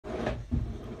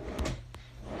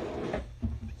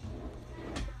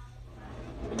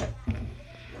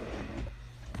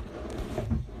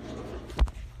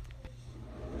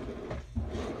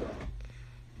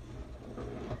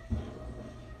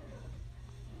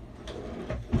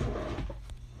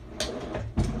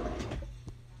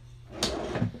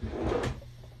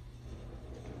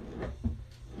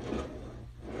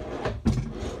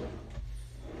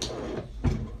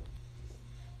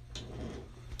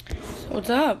What's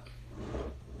up?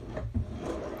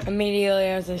 Immediately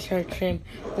as I start stream.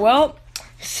 Well,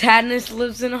 sadness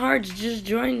lives in hearts. Just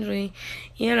joins me,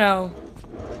 you know.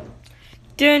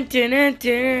 Dun, dun, dun,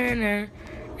 dun, dun,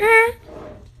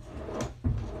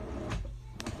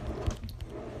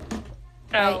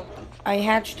 dun. I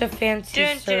hatched a fancy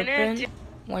serpent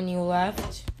when you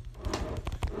left.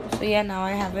 So yeah, now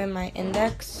I have it in my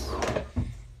index.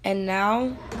 And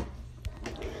now,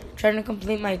 trying to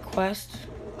complete my quest.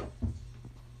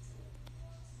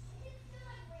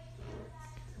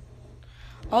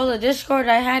 Oh, the Discord,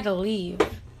 I had to leave.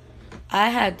 I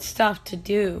had stuff to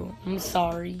do. I'm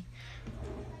sorry.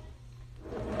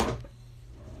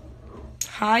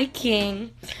 Hi,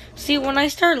 King. See, when I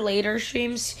start later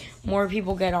streams, more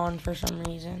people get on for some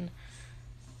reason.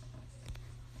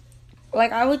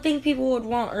 Like, I would think people would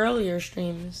want earlier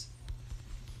streams.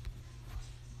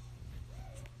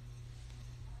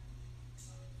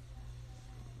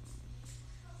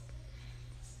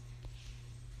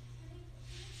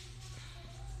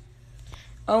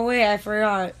 Oh, wait, I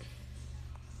forgot.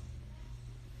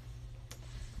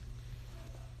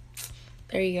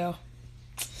 There you go.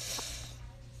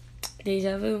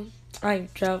 Deja vu.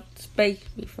 I've traveled space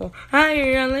before.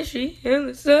 Higher on the street in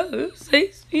the sun,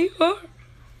 6 before.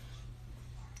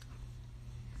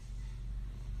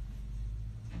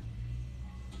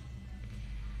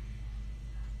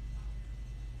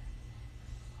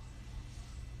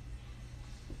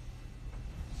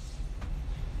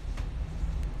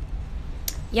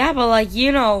 Yeah, but like,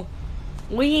 you know,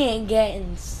 we ain't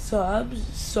getting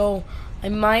subs, so I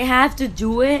might have to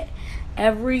do it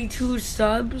every 2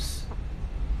 subs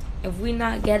if we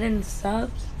not getting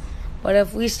subs. But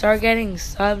if we start getting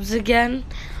subs again,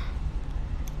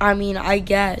 I mean, I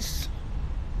guess.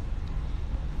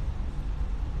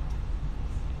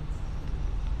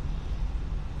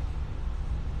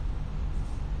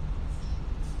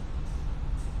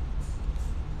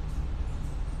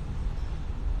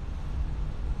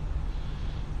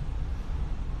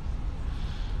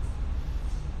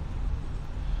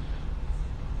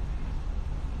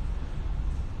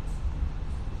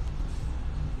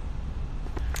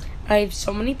 I have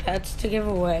so many pets to give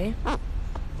away.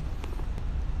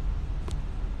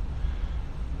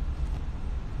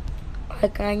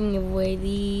 Like, I can give away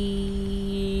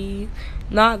the...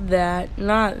 Not that,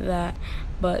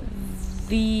 but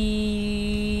the...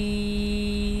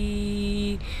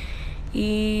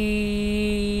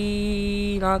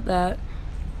 Not that.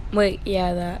 Wait,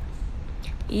 yeah, that.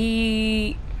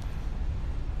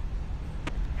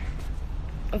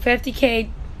 50K.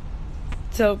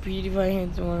 So PewDiePie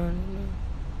hands 100.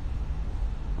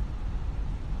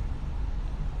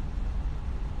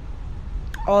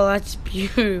 Oh, that's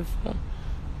beautiful.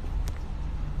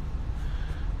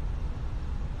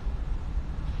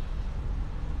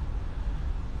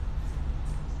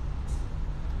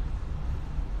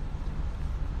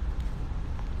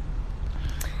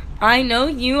 I know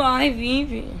you,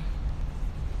 IVV.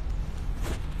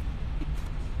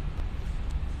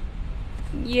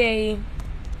 Yay.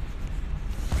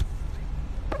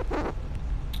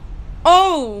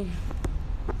 Oh!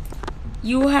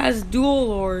 You has Dual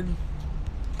Lord.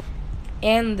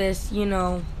 And this, you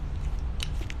know.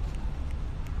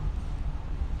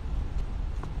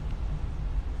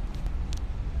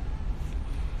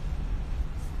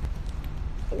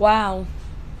 Wow.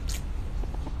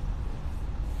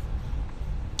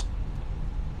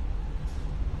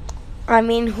 I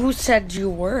mean, who said you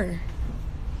were?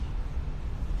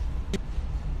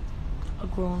 A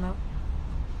grown-up.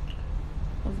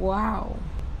 Wow.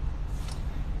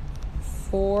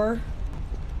 4.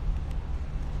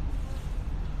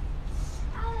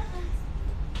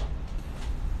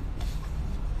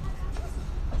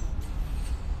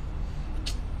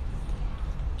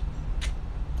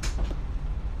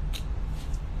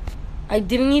 I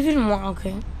didn't even want,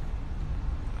 okay.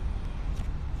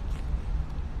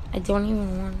 I don't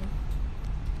even want it.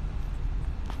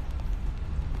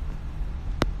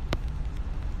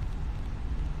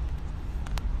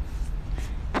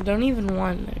 I don't even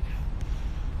want it.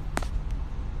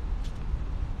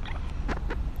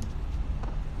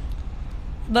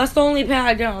 That's the only pet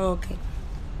I don't. Okay.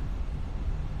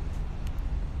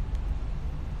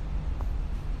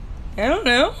 I don't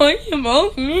know. Why are you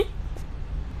bullying me?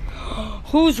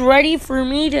 Who's ready for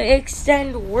me to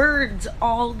extend words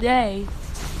all day?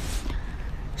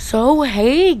 So,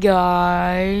 hey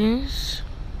guys.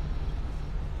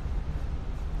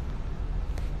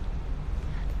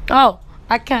 Oh,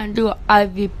 I can't do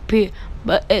IVP,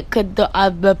 but it could do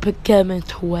IVP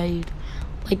Chemist Wave.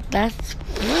 Like, that's...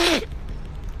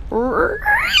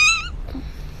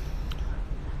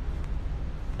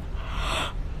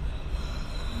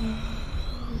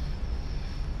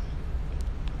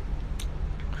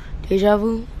 Deja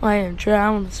vu. I have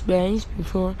traveled to space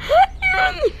before.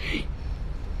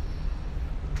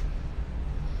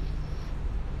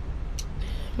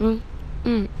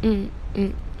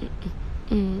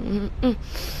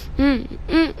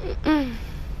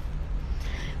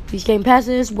 These game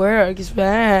passes were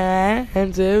expensive.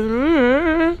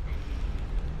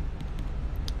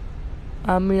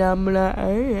 I'm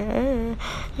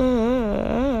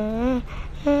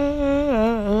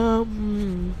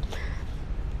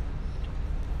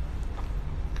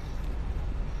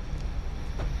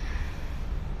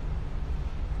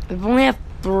I've only have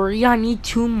 3. I need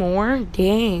 2 more.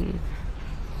 Dang.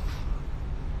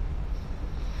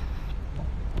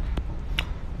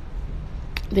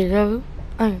 Deja vu.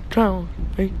 I'm trying.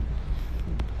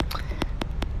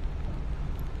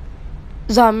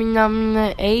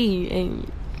 Zamina, hey.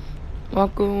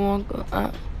 Waka.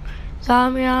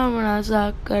 Zamina,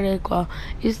 Zakarekwa.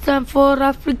 It's time for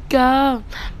Africa.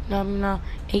 Namina,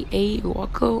 hey.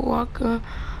 Waka.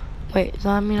 Wait,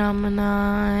 Zamina,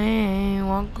 hey,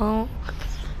 Waka.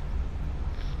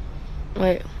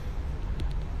 Wait.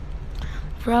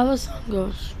 For how the song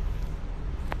goes.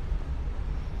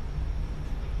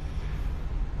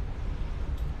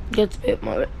 Gets bit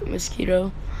by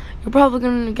mosquito. You're probably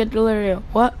gonna get delirium.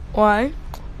 What? Why?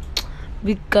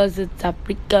 Because it's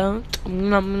Africa.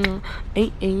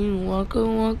 Hey,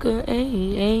 waka,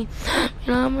 hey.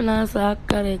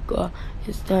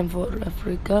 It's time for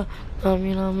Africa.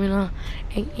 Hey,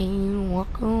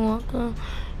 waka.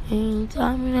 Hey,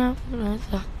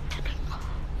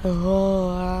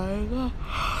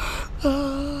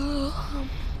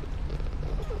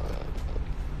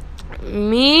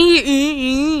 me.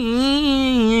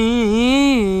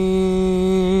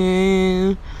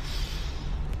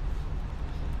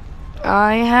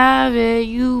 I have it,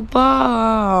 you bought.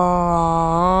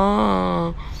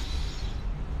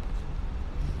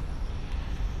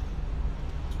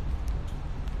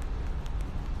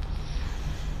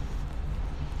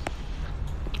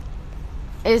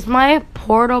 Is my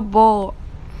portable?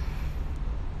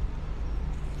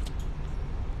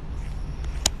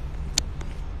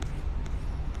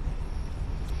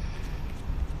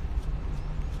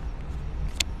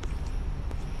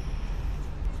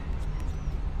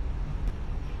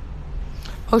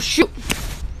 Oh shoot!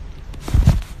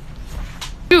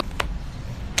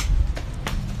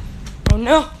 Oh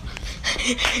no!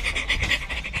 Here's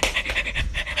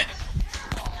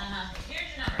your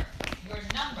number. Your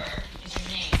number is your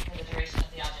name for the duration of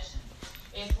the audition.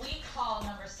 If we call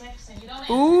number 6 and you don't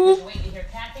answer because you're waiting to hear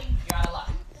tapping, you're out of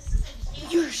luck.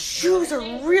 Your shoes are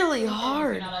really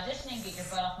hard. If you're not auditioning, get your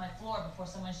butt off my floor before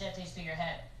someone jets through your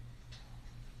head.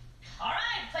 All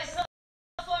right, places on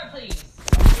the floor, please.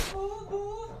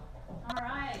 Move. All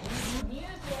right, music.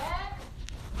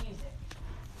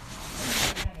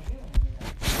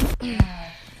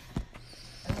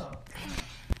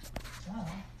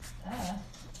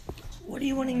 What are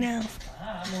you wanting now?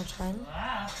 More time?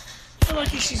 You're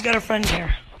lucky she's got a friend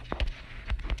here.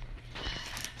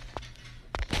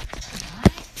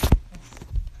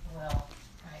 Well,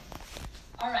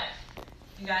 all right,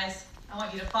 you guys, I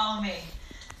want you to follow me.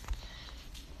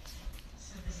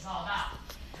 That's what this is all about.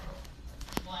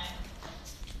 One.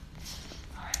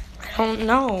 All right. I don't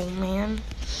know, man.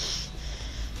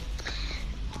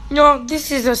 No,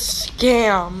 this is a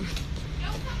scam.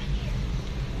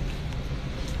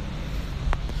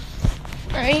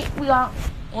 Alright, we got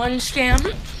one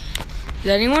scam. Is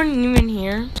anyone even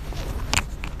here?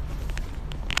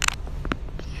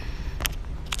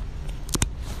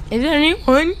 Is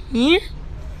anyone here?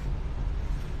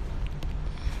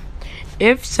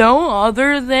 If so,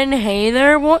 other than hey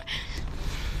there, what?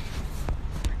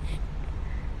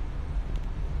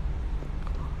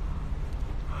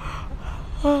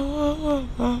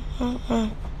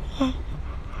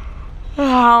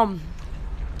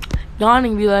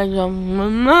 Yawning be like,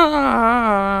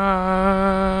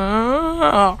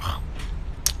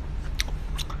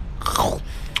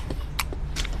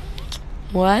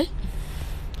 what?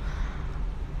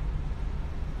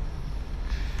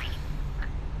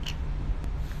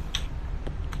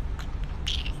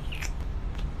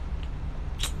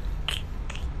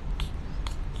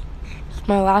 It's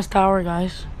my last hour,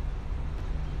 guys.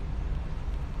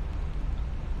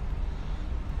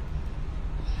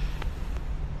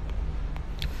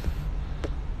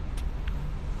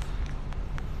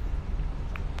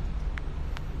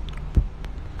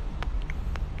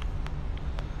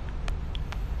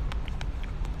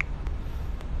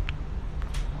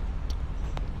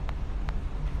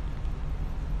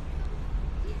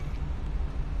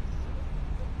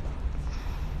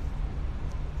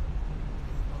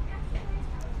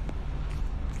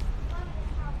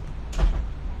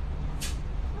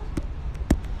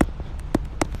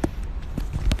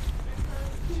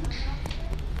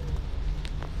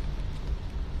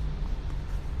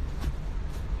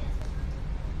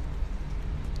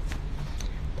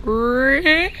 Bro,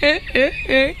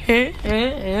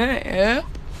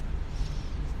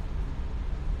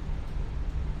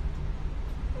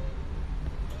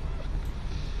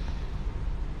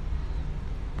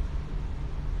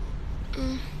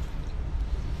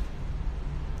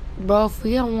 if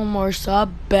we get one more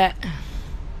sub, bet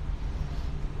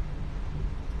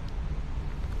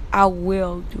I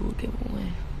will do a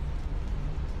giveaway.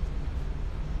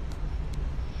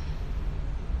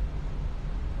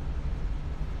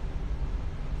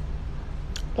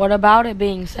 What about it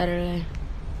being Saturday?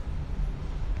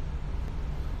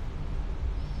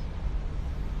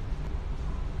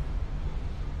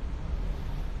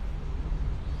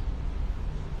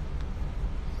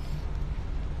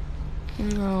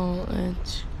 No,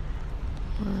 it's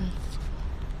worth.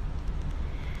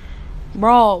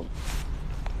 Bro,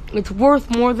 it's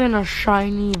worth more than a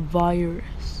shiny virus.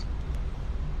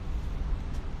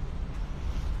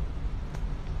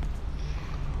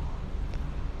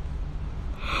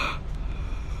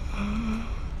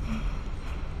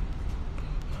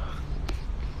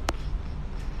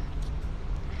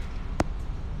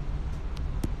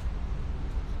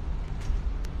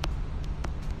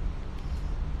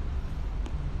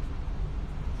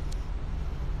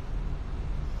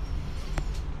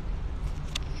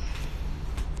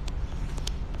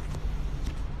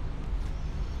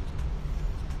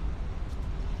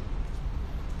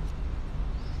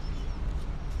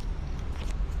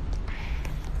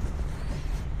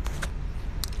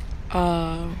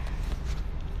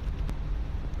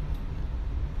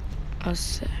 A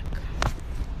sec.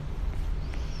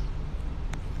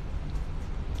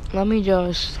 Let me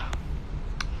just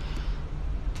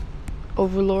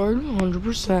Overlord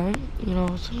 100%. You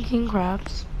know, some king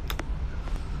crabs.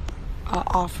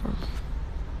 Offer.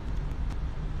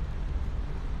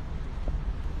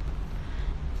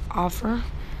 Offer.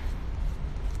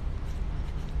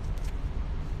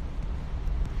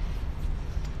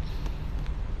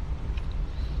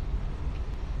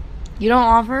 You don't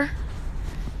offer?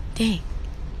 Dang.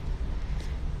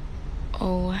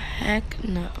 Oh, heck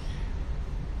no.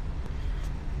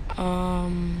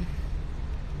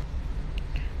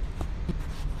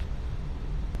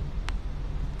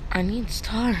 I need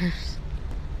stars.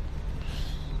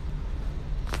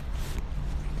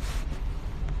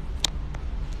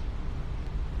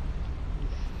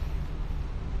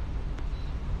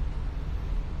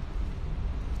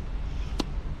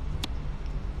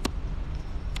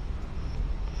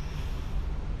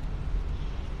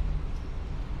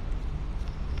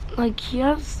 Like, he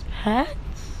has pets?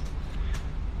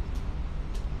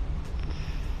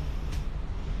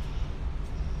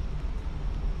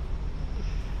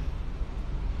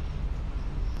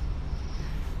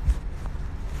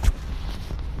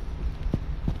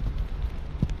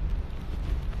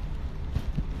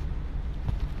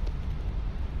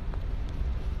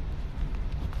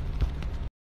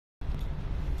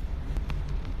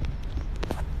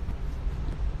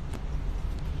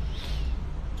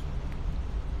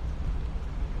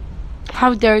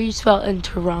 How dare you spell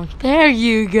enter wrong? There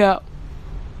you go.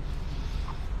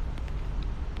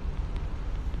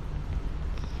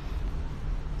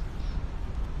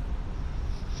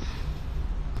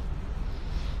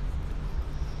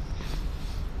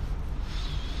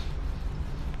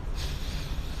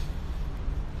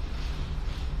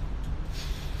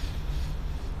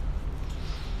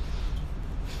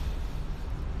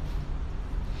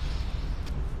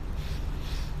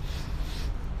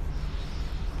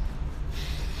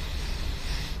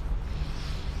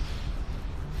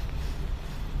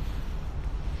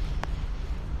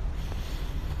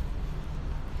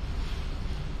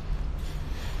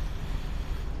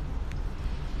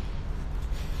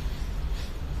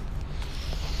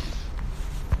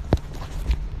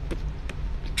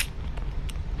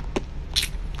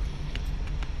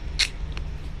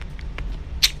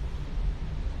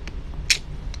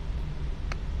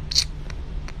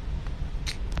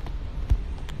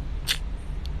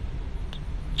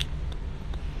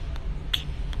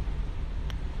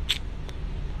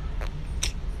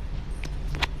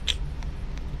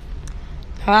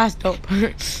 Oh, that's dope.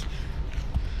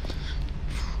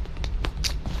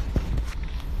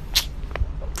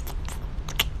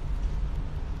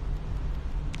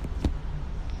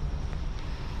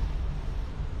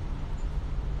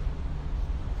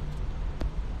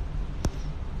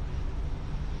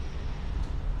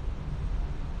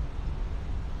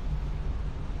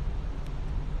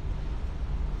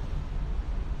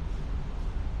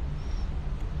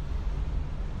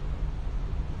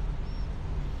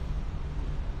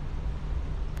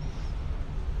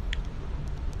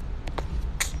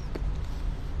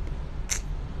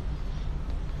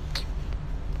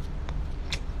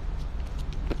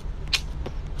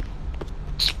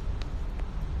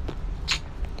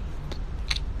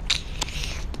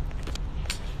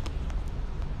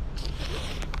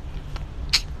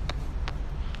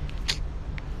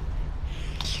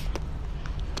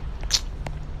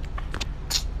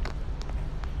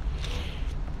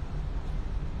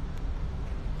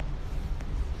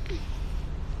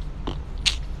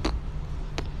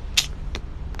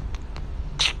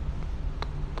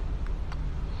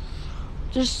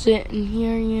 just sitting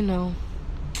here, you know,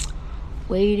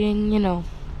 waiting, you know,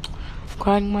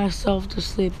 crying myself to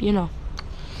sleep, you know,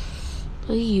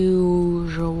 the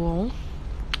usual.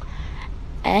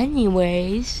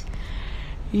 Anyways,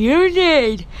 you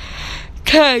need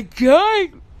to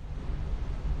join.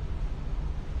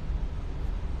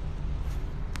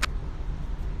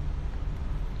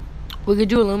 We could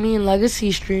do a Lumion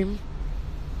Legacy stream.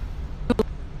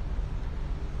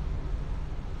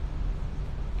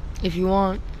 If you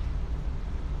want.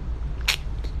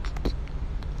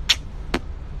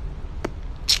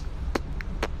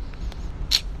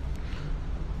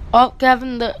 Oh,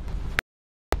 Kevin,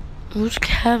 who's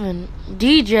Kevin?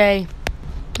 DJ.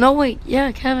 No, wait,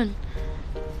 yeah, Kevin.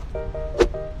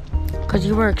 Because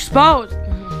you were exposed.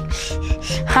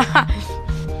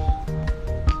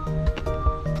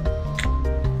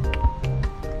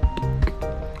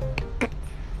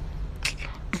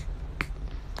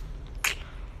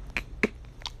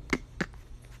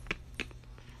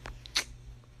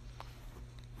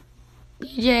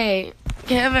 DJ,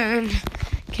 Kevin,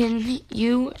 can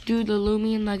you do the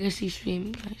Lumion Legacy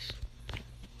stream, guys?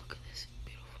 Look at this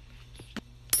beautiful.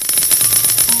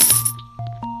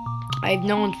 I have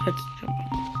no one's pets to jump on.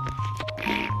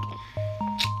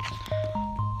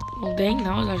 Well, dang,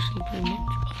 that was actually pretty much.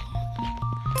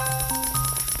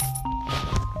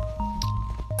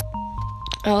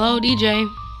 Hello, DJ.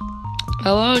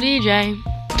 Hello, DJ.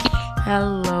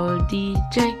 Hello,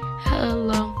 DJ.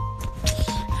 Hello.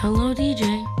 Hello, DJ.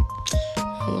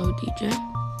 Hello, DJ.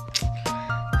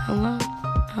 Hello,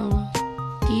 hello,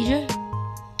 DJ.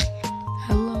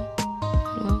 Hello,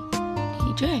 hello,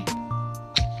 DJ.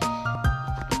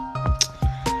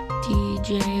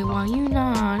 DJ, why you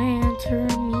not answer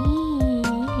me?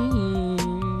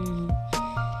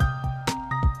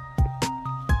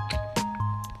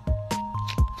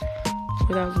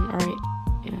 4,000, alright,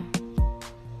 yeah.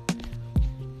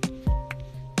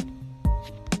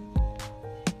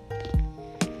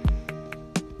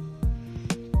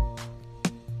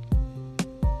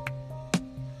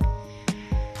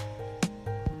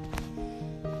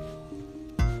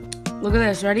 Look at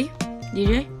this, ready?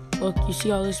 DJ, look, you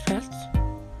see all these pets?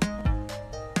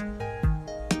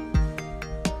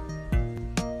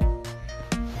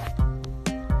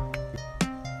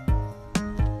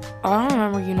 I don't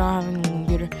remember you not having a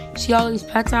computer. See all these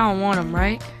pets? I don't want them,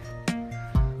 right?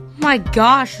 My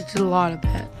gosh, it's a lot of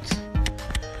pets.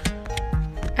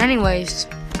 Anyways,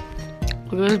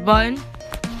 look at this button.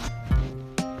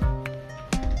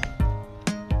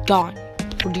 Gone.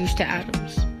 Reduced to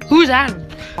atoms. Who's Adam?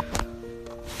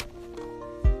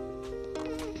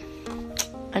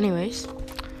 Anyways.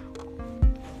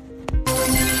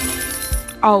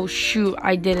 Oh shoot,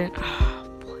 I didn't.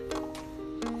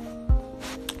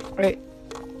 Right.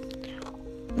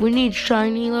 We need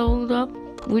shiny leveled up.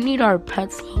 We need our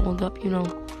pets leveled up, you know.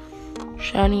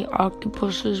 Shiny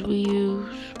octopuses we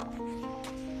use.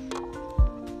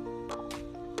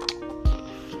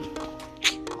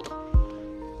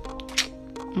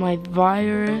 My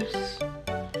virus.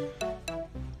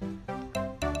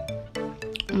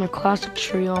 My classic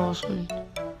trio also.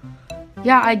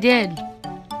 Yeah, I did.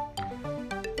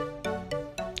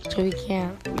 So we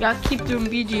can't. We gotta keep doing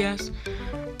BGS.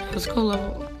 Let's go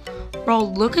level. Bro,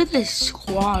 look at this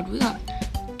squad. We got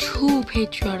 2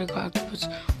 patriotic octopus.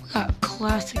 We got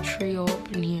classic trio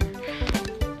up in here.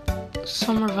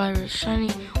 Summer virus, shiny.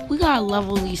 We gotta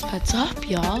level these pets up,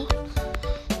 y'all.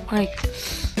 Like,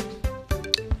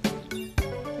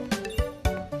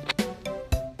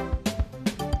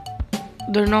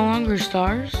 they're no longer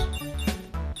stars.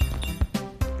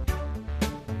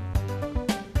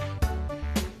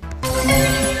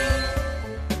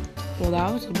 Well,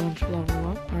 that was a bunch of level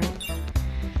up, right?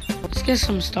 Let's get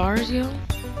some stars, yo.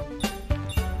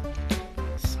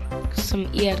 Some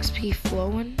EXP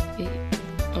flowing. Wait,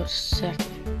 a second.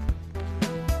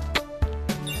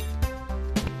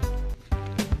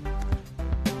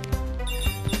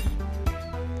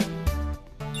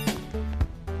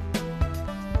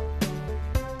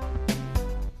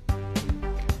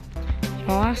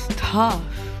 Oh, that's tough.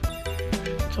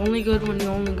 It's only good when you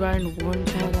only grind 1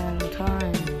 pet at a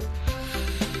time.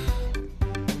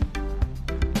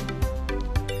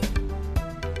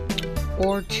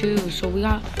 Or 2, so we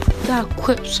gotta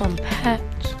equip some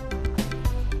pets.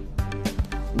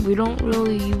 We don't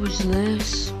really use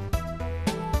this.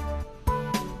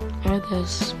 Or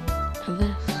this. Or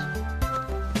this.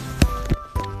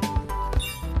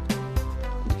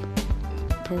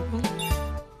 Purple.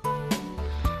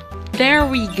 There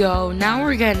we go. Now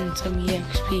we're getting some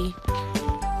EXP.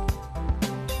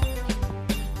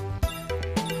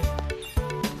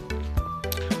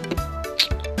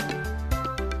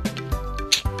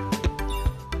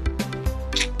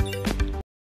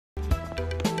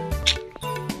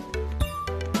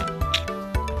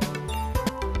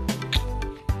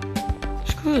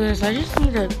 Screw this, I just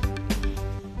need to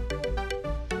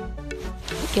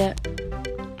get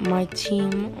my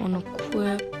team on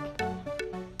equip.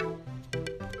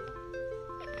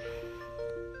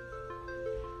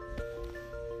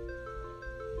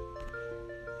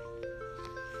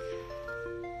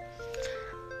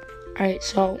 Alright,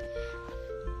 so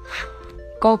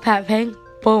go Pat Pang,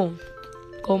 boom.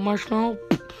 Go Marshmallow.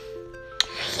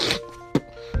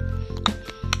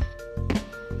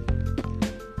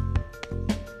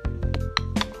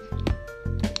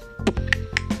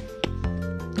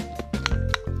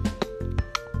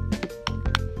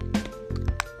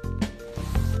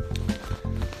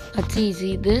 That's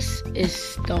easy. This is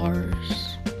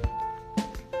stars.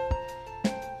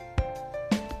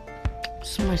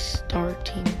 It's my star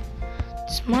team.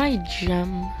 It's my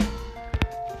gem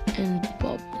and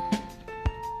bubble.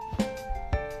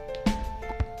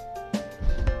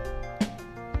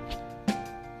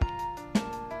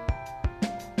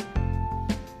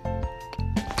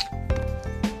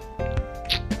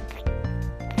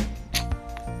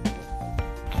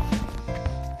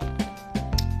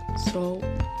 So,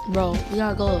 bro, we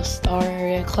gotta go to the star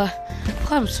area,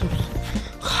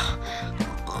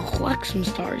 collect some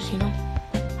stars, you know?